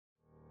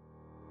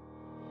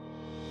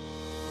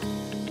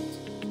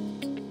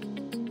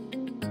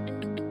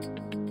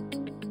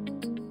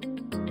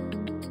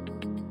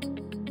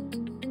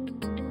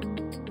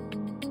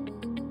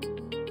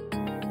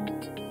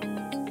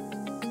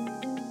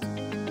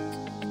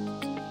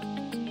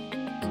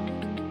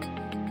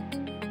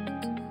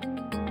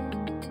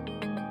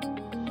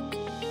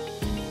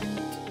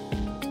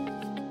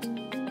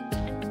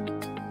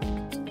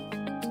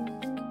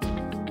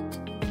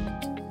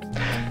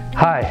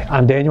Hi,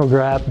 I'm Daniel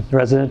Grabb,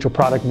 Residential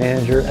Product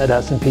Manager at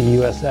S&P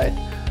USA.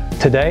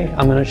 Today,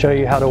 I'm going to show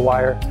you how to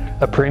wire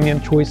a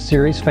Premium Choice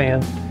Series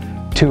fan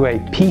to a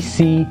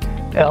PC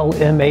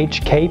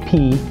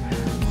LMHKP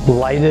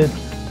lighted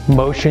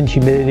motion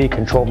humidity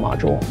control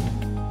module.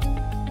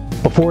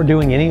 Before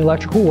doing any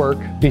electrical work,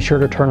 be sure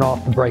to turn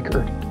off the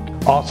breaker.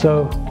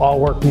 Also, all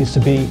work needs to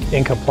be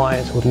in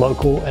compliance with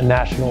local and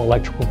national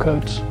electrical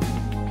codes.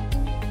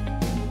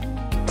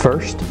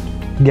 First,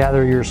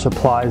 gather your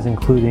supplies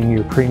including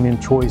your Premium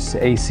Choice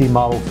AC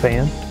model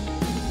fan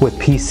with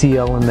PC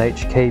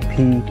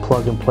LMHKP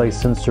plug-and-play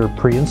sensor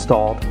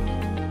pre-installed,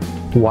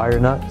 wire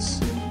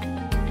nuts,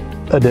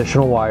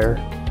 additional wire,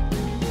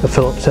 a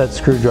Phillips head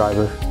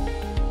screwdriver,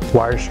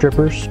 wire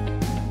strippers,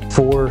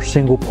 4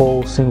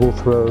 single-pole,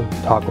 single-throw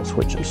toggle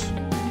switches.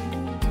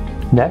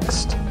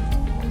 Next,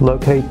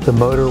 locate the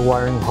motor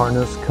wiring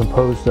harness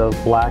composed of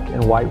black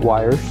and white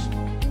wires.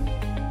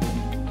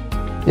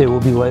 It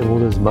will be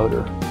labeled as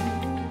motor.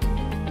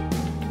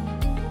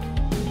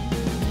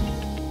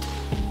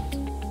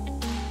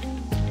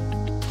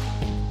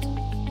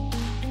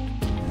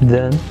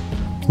 Then,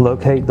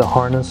 locate the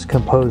harness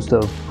composed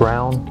of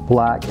brown,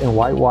 black, and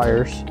white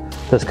wires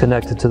that's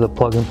connected to the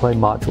plug-and-play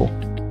module.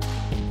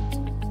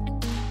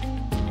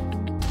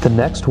 The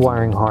next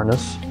wiring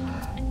harness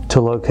to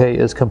locate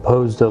is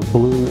composed of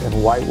blue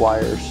and white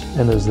wires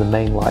and is the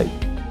main light.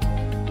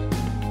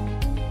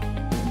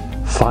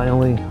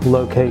 Finally,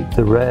 locate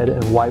the red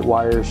and white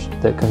wires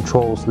that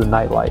controls the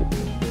night light.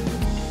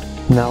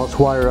 Now let's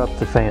wire up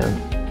the fan.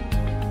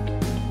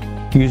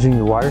 Using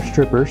your wire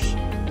strippers,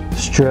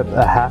 strip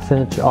a 1/2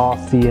 inch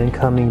off the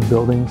incoming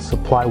building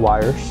supply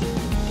wires.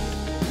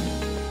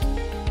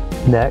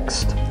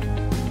 Next,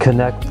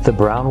 connect the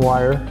brown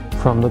wire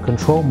from the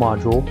control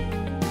module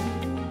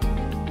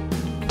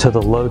to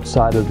the load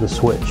side of the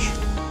switch.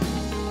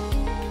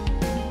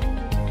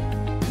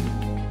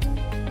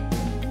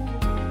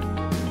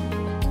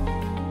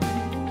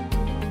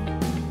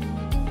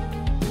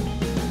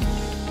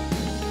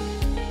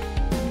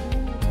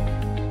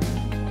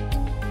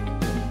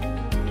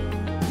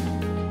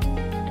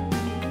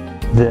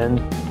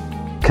 Then,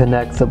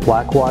 connect the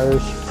black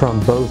wires from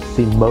both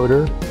the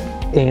motor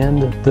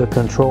and the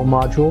control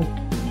module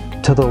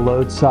to the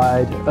load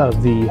side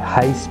of the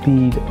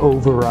high-speed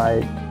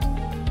override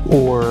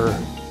or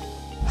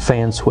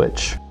fan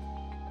switch.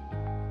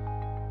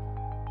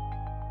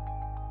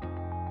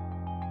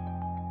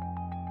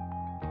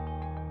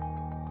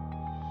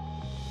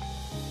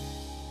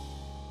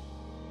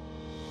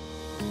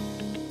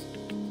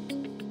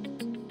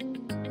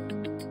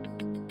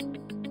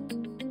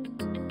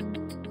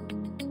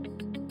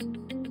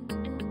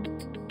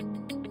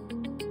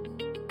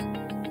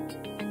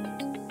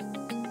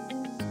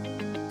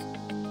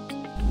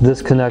 This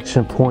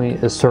connection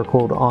point is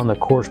circled on the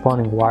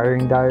corresponding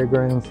wiring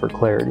diagram for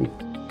clarity.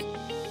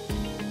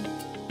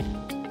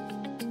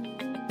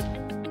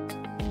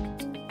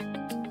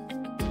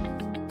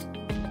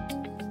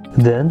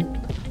 Then,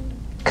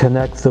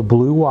 connect the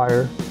blue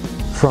wire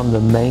from the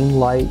main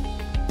light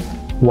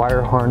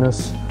wire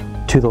harness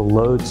to the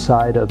load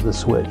side of the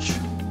switch.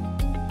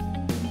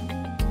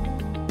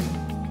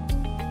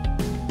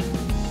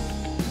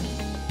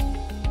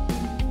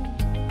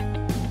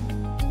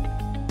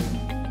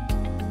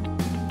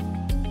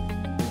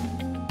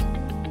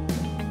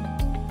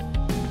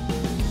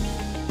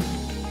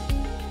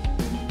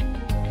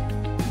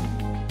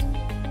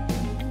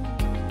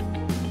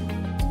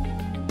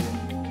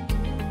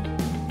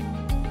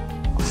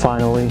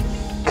 Finally,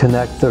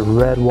 connect the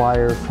red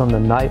wire from the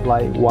night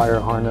light wire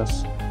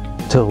harness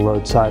to the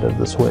load side of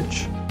the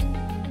switch.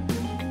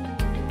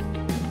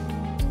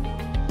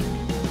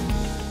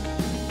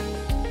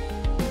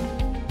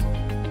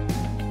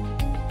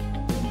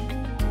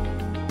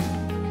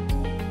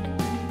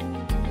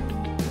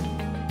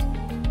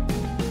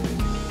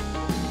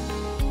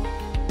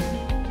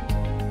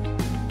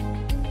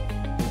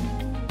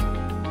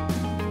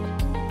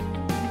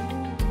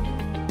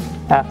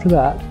 After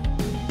that,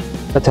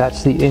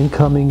 attach the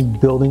incoming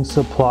building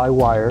supply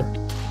wire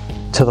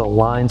to the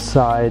line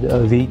side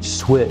of each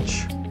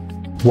switch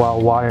while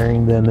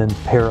wiring them in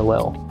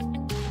parallel.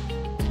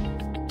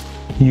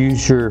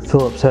 Use your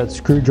Phillips head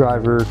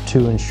screwdriver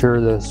to ensure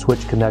the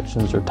switch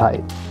connections are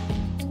tight.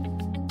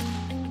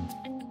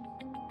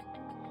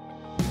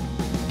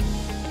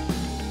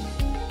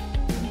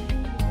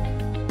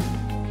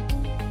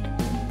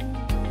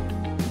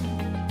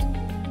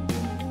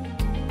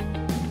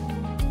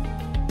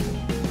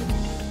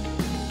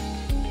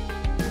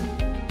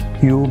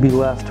 You will be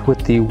left with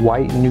the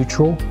white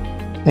neutral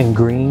and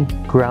green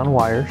ground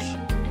wires.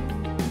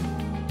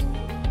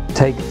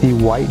 Take the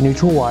white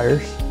neutral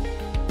wires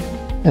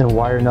and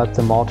wire nut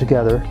them all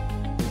together.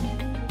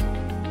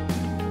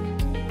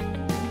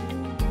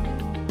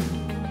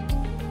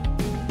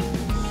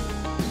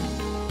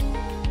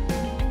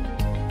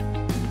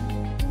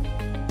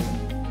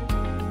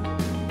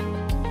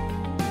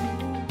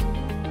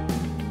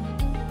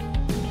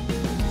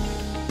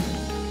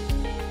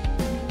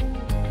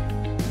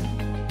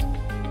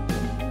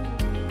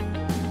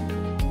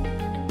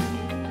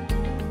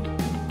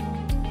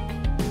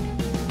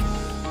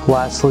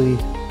 Lastly,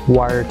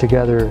 wire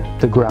together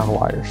the ground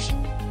wires.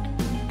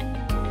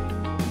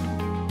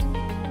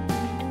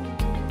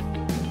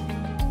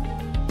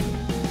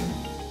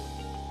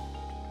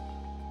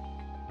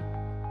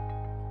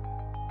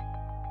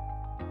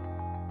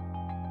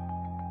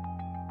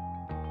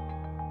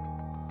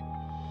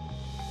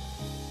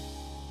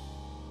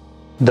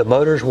 The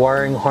motor's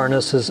wiring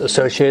harness's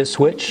associated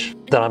switch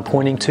that I'm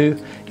pointing to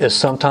is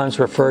sometimes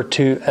referred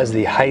to as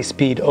the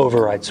high-speed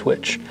override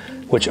switch,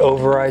 which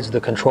overrides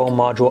the control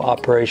module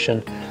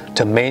operation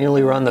to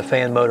manually run the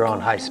fan motor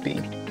on high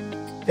speed.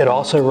 It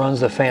also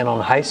runs the fan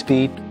on high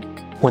speed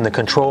when the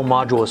control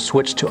module is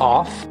switched to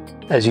off,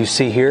 as you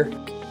see here.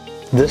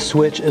 This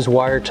switch is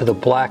wired to the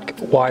black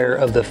wire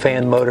of the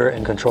fan motor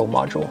and control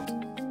module.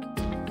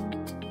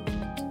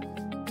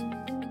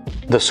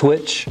 The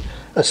switch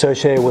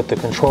associated with the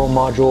control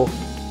module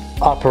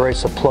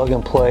operates a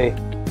plug-and-play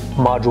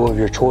module of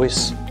your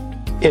choice.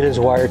 It is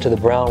wired to the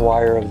brown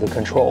wire of the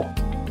control.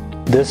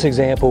 This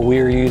example, we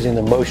are using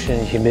the motion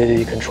and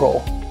humidity control.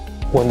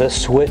 When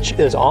this switch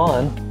is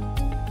on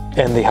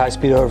and the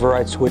high-speed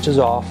override switch is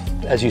off,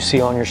 as you see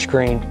on your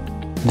screen,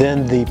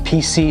 then the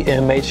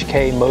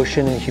PCMHK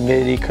motion and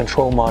humidity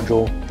control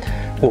module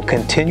will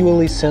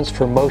continually sense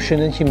for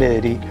motion and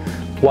humidity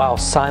while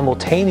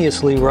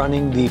simultaneously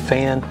running the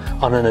fan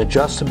on an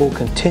adjustable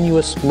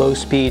continuous low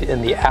speed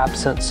in the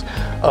absence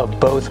of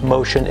both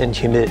motion and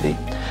humidity.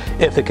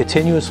 If the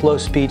continuous low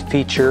speed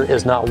feature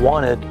is not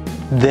wanted,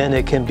 then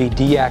it can be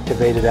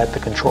deactivated at the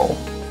control.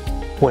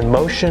 When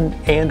motion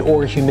and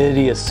or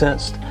humidity is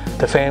sensed,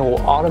 the fan will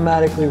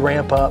automatically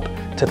ramp up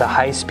to the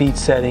high speed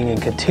setting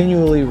and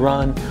continually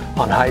run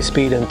on high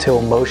speed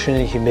until motion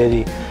and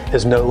humidity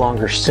is no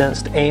longer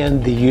sensed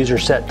and the user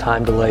set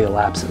time delay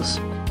elapses.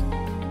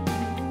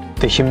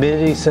 The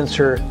humidity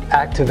sensor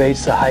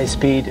activates the high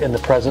speed in the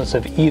presence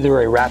of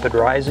either a rapid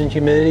rise in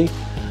humidity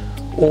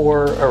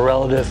or a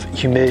relative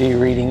humidity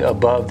reading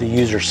above the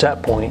user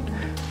set point,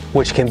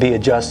 which can be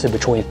adjusted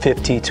between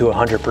 50 to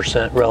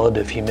 100%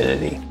 relative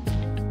humidity.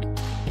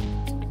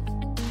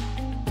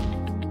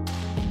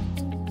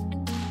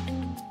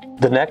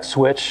 The next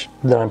switch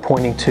that I'm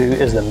pointing to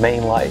is the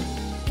main light.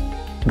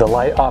 The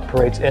light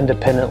operates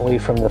independently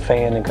from the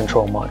fan and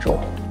control module.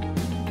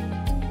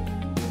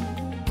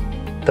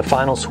 The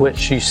final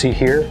switch you see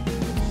here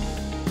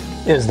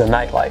is the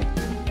night light.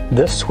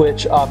 This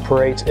switch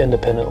operates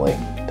independently.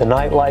 The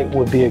night light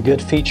would be a good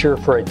feature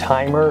for a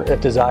timer if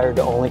desired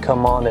to only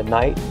come on at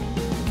night.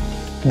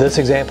 This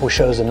example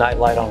shows a night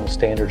light on a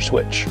standard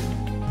switch.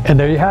 And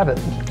there you have it.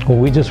 Well,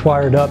 we just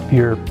wired up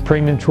your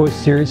Premium Choice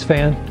Series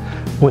fan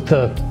with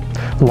the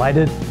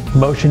lighted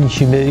motion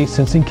humidity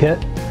sensing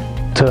kit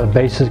to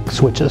basic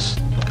switches.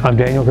 I'm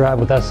Daniel Grabb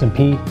with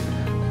S&P.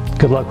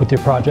 Good luck with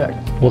your project.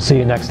 We'll see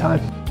you next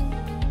time.